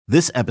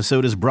This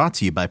episode is brought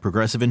to you by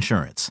Progressive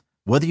Insurance.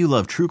 Whether you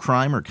love true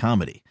crime or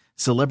comedy,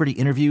 celebrity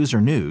interviews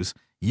or news,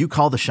 you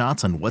call the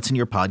shots on what's in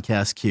your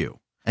podcast queue.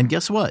 And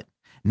guess what?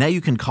 Now you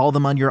can call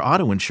them on your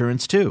auto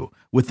insurance too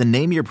with the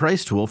Name Your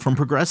Price tool from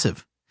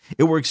Progressive.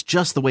 It works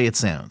just the way it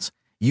sounds.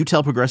 You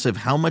tell Progressive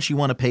how much you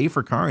want to pay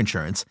for car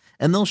insurance,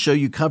 and they'll show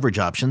you coverage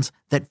options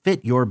that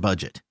fit your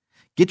budget.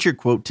 Get your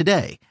quote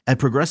today at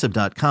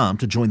Progressive.com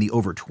to join the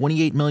over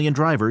 28 million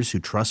drivers who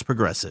trust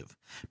Progressive.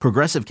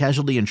 Progressive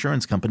Casualty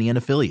Insurance Company and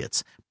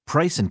Affiliates.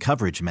 Price and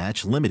coverage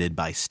match limited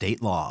by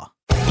state law.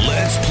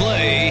 Let's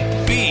play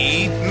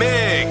Beat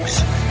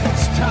Migs.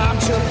 It's time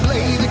to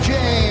play the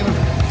game.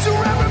 So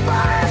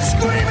everybody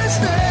scream his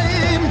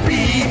name.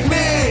 Beat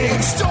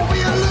Migs. Don't be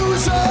a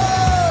loser.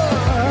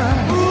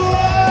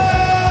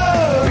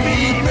 Whoa.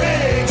 Beat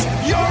Migs.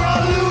 You're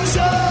a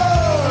loser.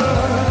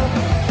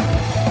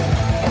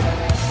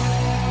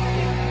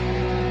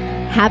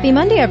 Happy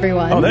Monday,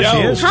 everyone. Oh, there she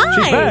is. Hi.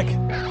 She's back.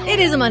 It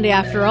is a Monday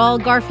after all.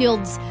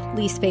 Garfield's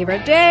least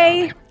favorite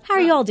day. How are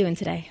you all doing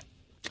today?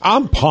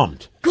 I'm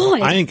pumped.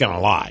 Good. I ain't gonna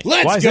lie.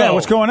 Why is that?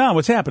 What's going on?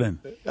 What's happening?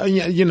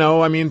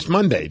 It's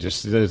Monday.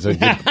 Just there's a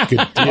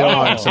good deal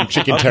on some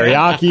chicken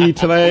teriyaki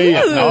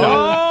today.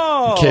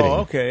 Oh, I'm kidding.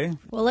 Okay.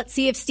 Well, let's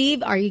see if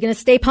Steve, are you going to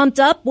stay pumped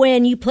up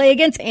when you play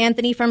against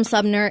Anthony from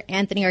Sumner?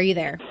 Anthony, are you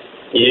there?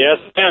 Yes,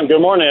 ma'am.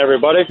 Good morning,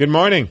 everybody. Good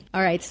morning.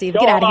 All right, Steve,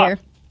 get out of here.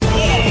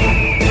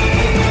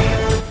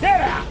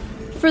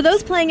 For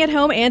those playing at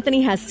home,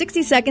 Anthony has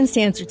 60 seconds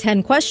to answer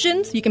 10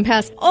 questions. You can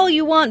pass all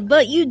you want,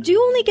 but you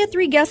do only get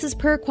 3 guesses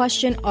per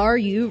question. Are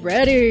you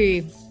ready?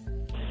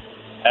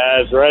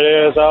 As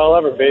ready as I'll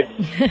ever be.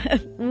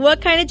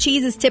 What kind of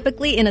cheese is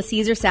typically in a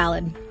Caesar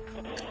salad?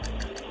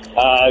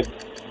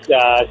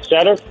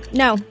 Cheddar?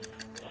 No.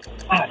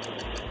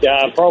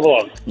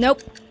 Provolone.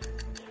 Nope.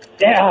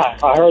 Yeah,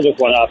 I heard this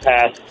one.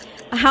 Pass.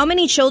 How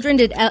many children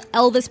did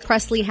Elvis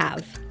Presley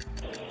have?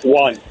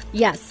 1.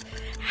 Yes.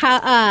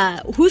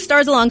 Who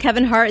stars along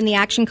Kevin Hart in the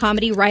action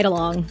comedy Ride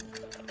Along?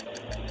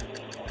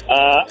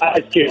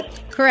 Ice Cube.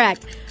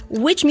 Correct.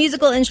 Which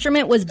musical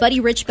instrument was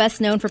Buddy Rich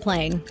best known for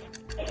playing?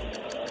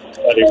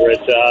 Buddy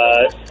Rich.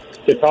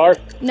 Guitar?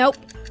 Nope.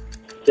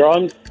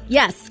 Drums?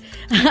 Yes.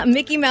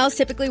 Mickey Mouse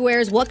typically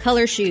wears what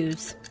color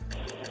shoes?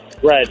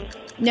 Red.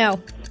 No.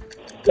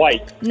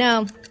 White.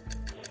 No.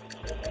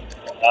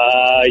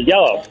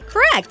 Yellow.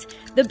 Correct.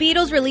 The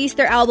Beatles released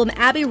their album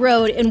Abbey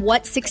Road in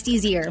what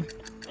 60s year?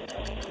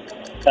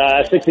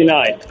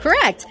 69.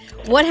 Correct.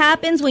 What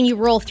happens when you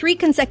roll 3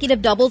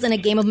 consecutive doubles in a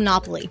game of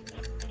Monopoly?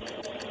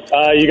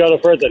 You go to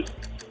prison.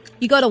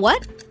 You go to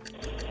what?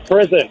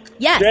 Prison.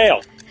 Yes.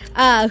 Jail.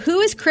 Who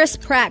is Chris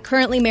Pratt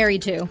currently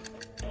married to?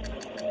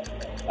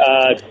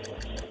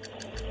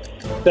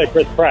 Say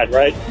Chris Pratt,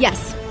 right?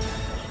 Yes.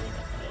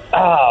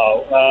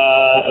 Oh,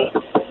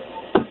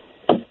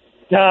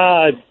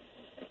 God.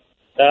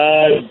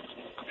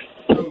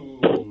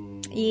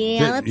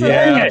 Yeah, that's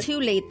Yeah. a little too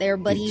late there,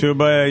 buddy.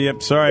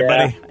 Yep. Sorry,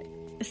 buddy.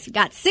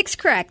 Got 6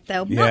 correct,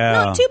 though. Yeah.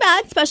 Not too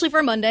bad, especially for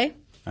a Monday.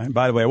 And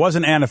by the way, it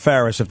wasn't Anna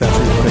Faris, if that's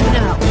what you're thinking.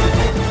 No.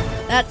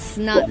 That's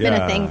not been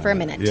a thing for a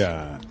minute.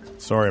 Yeah.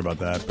 Sorry about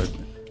that, but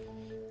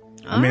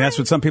I mean, that's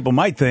what some people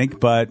might think,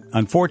 but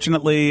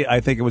unfortunately, I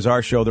think it was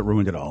our show that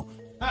ruined it all.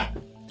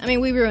 I mean,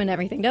 we ruin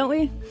everything, don't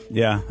we?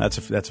 Yeah, that's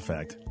a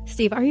fact.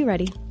 Steve, are you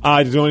ready?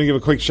 I just want to give a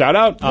quick shout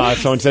out.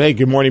 Someone said, "Hey,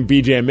 good morning,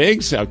 BJ and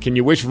Migs. Can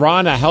you wish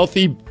Ron a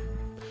healthy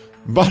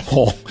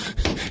butthole?"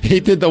 He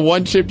did the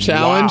 1-chip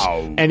challenge,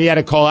 and he had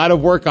to call out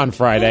of work on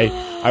Friday.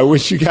 I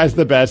wish you guys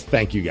the best.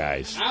 Thank you,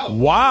 guys.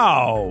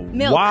 Wow.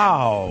 Milk.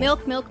 Wow.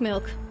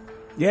 Milk.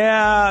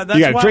 Yeah, that's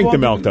You got why to drink I the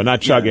won't milk, be- though,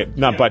 not chug it,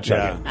 not butt chug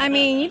Yeah. it. I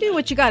mean, you do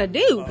what you got to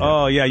do.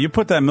 Oh, yeah, you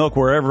put that milk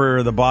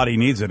wherever the body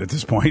needs it at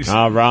this point.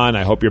 Ron,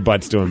 I hope your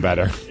butt's doing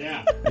better.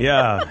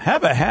 Yeah,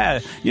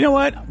 you know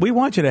what? We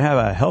want you to have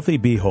a healthy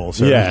beehole,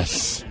 sir.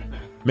 Yes.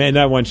 Man,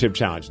 that 1-chip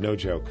challenge, no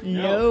joke.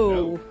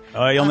 No.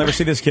 You'll never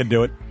see this kid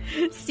do it.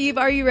 Steve,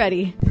 are you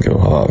ready? Go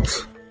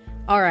Hogs.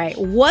 All right.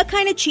 What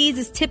kind of cheese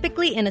is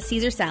typically in a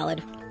Caesar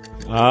salad?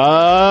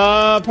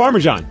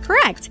 Parmesan.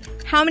 Correct.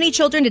 How many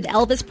children did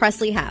Elvis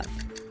Presley have?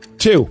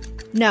 2.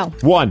 No.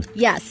 1.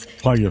 Yes.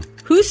 Are you?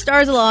 Who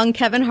stars along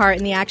Kevin Hart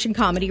in the action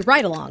comedy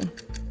Ride Along?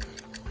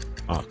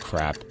 Oh,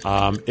 crap.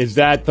 Is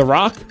that The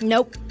Rock?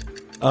 Nope.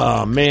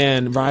 Oh,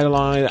 man. Ride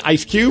Along.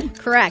 Ice Cube?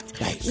 Correct.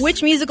 Nice.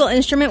 Which musical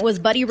instrument was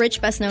Buddy Rich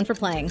best known for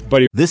playing?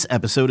 Buddy. This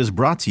episode is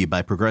brought to you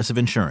by Progressive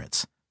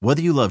Insurance.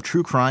 Whether you love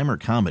true crime or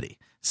comedy,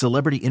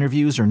 celebrity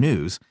interviews or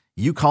news,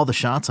 you call the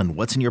shots on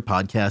what's in your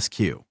podcast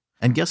queue.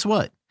 And guess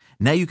what?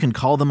 Now you can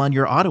call them on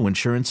your auto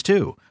insurance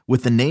too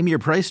with the Name Your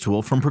Price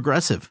tool from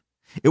Progressive.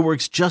 It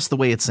works just the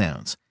way it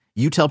sounds.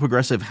 You tell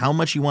Progressive how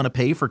much you want to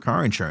pay for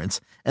car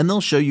insurance, and they'll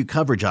show you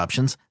coverage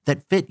options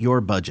that fit your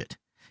budget.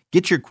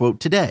 Get your quote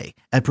today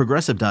at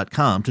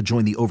Progressive.com to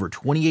join the over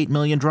 28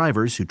 million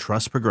drivers who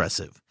trust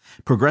Progressive.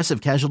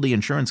 Progressive Casualty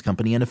Insurance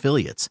Company and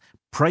Affiliates.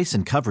 Price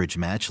and coverage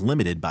match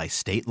limited by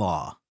state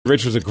law.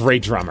 Rich was a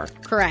great drummer.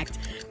 Correct.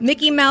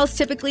 Mickey Mouse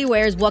typically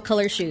wears what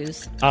color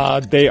shoes?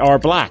 They are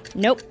black.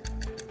 Nope.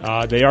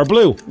 They are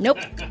blue. Nope.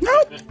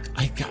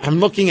 I'm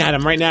looking at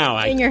them right now.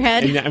 In your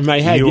head? In my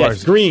head, You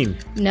yes. are- Green.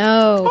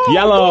 No.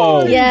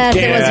 Yellow. Yes,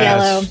 it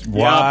was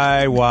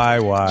yellow.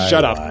 Why?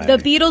 Shut up. why? The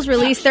Beatles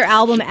released their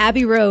album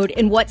Abbey Road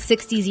in what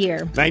 60s year?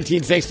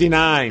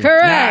 1969.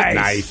 Correct.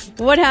 Nice.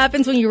 What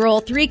happens when you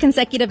roll 3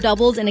 consecutive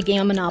doubles in a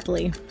game of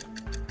Monopoly?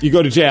 You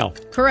go to jail.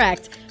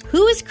 Correct.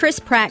 Who is Chris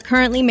Pratt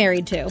currently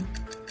married to?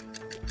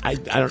 I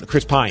don't know.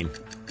 Chris Pine.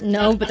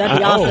 No, but that'd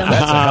be awesome.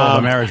 That's a hell of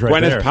a marriage right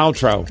Gwyneth there.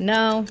 Paltrow.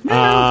 No.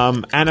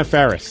 Anna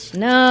Faris.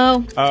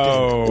 No.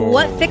 Oh.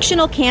 What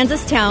fictional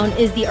Kansas town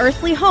is the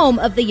earthly home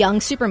of the young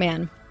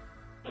Superman?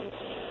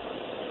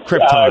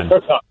 Krypton.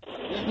 Krypton.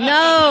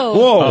 No.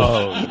 Whoa.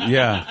 Oh,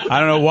 yeah. I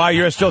don't know why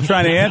you're still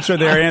trying to answer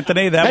there,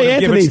 Anthony. That Hey, would have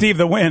given Anthony. Steve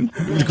the win.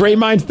 Great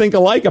minds think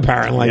alike,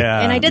 apparently.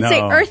 Yeah. And I did no.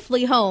 say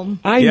earthly home.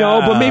 I know,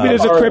 Yeah. but maybe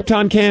there's a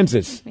Krypton,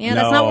 Kansas. Yeah,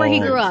 that's not where he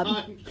No. grew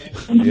up.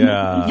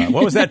 Yeah.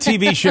 What was that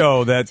TV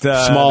show that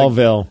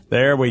Smallville.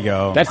 There we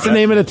go. That's the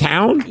name of the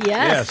town?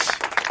 Yes.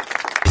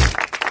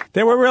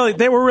 They were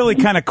really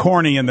kind of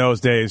corny in those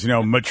days,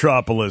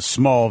 Metropolis,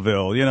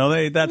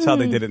 Smallville. That's how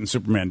they did it in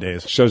Superman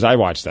days. Shows I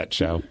watched that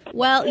show.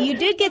 Well, you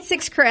did get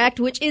 6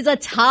 correct, which is a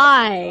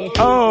tie.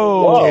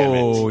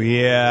 Oh,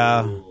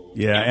 yeah.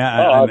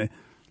 Yeah.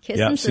 Kiss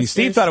Yeah. and See, sisters.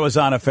 Steve thought it was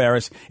Anna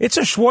Faris. It's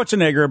a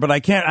Schwarzenegger, but I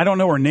don't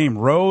know her name.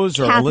 Rose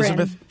or Catherine.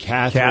 Elizabeth?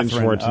 Catherine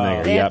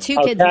Schwarzenegger. They have Yep. 2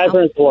 Oh, kids now.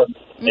 Catherine Schwartz.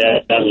 Yeah,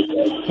 that'd be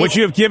good. Would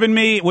you have given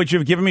me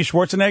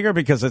Schwarzenegger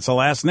because it's a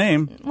last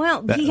name?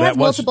 Well, That- he that has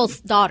was- multiple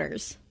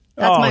daughters.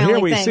 That's my here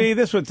only we thing. see.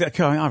 This was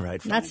all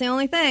right. That's the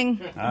only thing.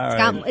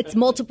 right. It's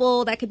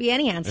multiple. That could be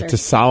any answer. It's a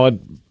solid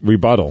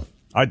rebuttal.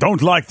 I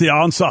don't like the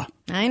answer.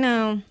 I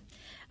know.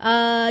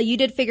 You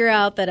did figure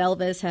out that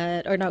Elvis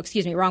had, or no,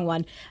 excuse me, wrong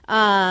one.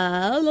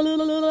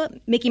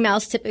 Mickey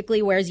Mouse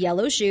typically wears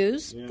yellow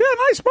shoes. Yeah,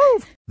 nice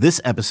move. This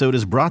episode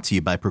is brought to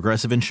you by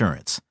Progressive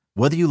Insurance.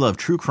 Whether you love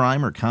true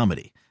crime or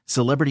comedy,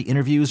 celebrity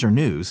interviews or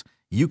news,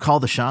 you call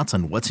the shots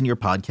on what's in your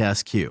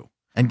podcast queue.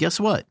 And guess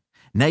what?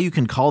 Now you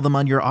can call them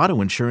on your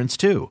auto insurance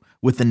too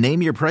with the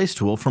Name Your Price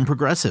tool from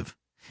Progressive.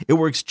 It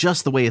works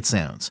just the way it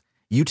sounds.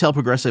 You tell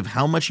Progressive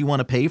how much you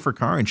want to pay for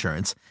car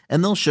insurance,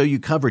 and they'll show you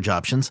coverage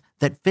options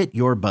that fit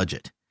your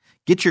budget.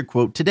 Get your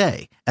quote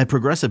today at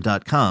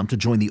Progressive.com to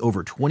join the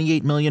over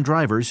 28 million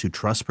drivers who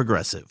trust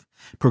Progressive.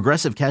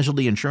 Progressive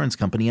Casualty Insurance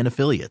Company and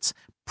Affiliates.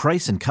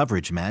 Price and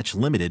coverage match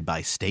limited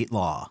by state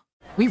law.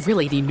 We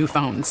really need new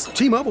phones.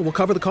 T-Mobile will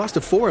cover the cost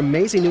of 4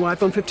 amazing new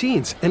iPhone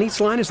 15s, and each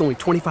line is only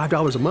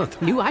 $25 a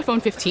month. New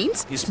iPhone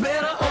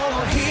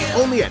 15s?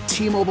 Only at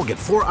T-Mobile, get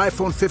 4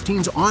 iPhone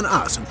 15s on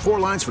us and 4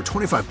 lines for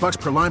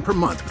 $25 per line per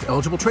month with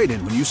eligible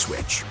trade-in when you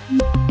switch.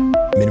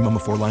 Minimum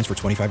of 4 lines for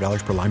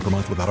 $25 per line per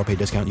month with autopay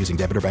discount using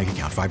debit or bank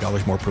account.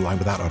 $5 more per line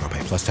without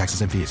autopay, plus taxes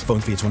and fees. Phone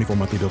fee at 24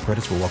 monthly bill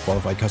credits for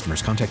well-qualified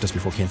customers. Contact us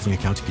before canceling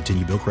account to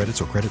continue bill credits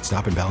or credit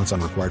stop and balance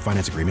on required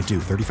finance agreement due.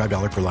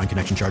 $35 per line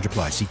connection charge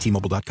applies. See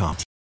T-Mobile.com.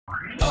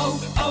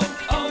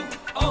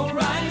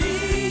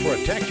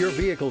 Protect your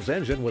vehicle's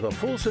engine with a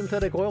full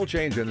synthetic oil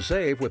change and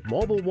save with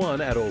Mobile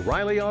One at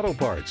O'Reilly Auto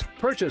Parts.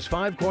 Purchase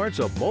 5 quarts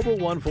of Mobile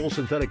One full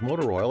synthetic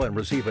motor oil and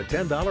receive a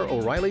 $10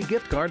 O'Reilly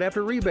gift card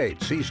after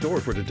rebate. See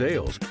store for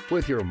details.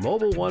 With your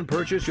Mobile One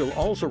purchase, you'll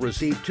also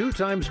receive 2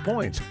 times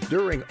points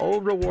during O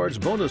Rewards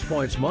Bonus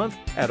Points Month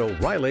at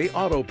O'Reilly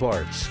Auto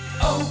Parts.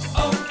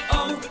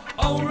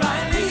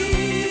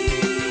 O'Reilly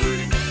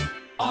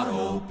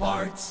Auto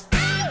Parts.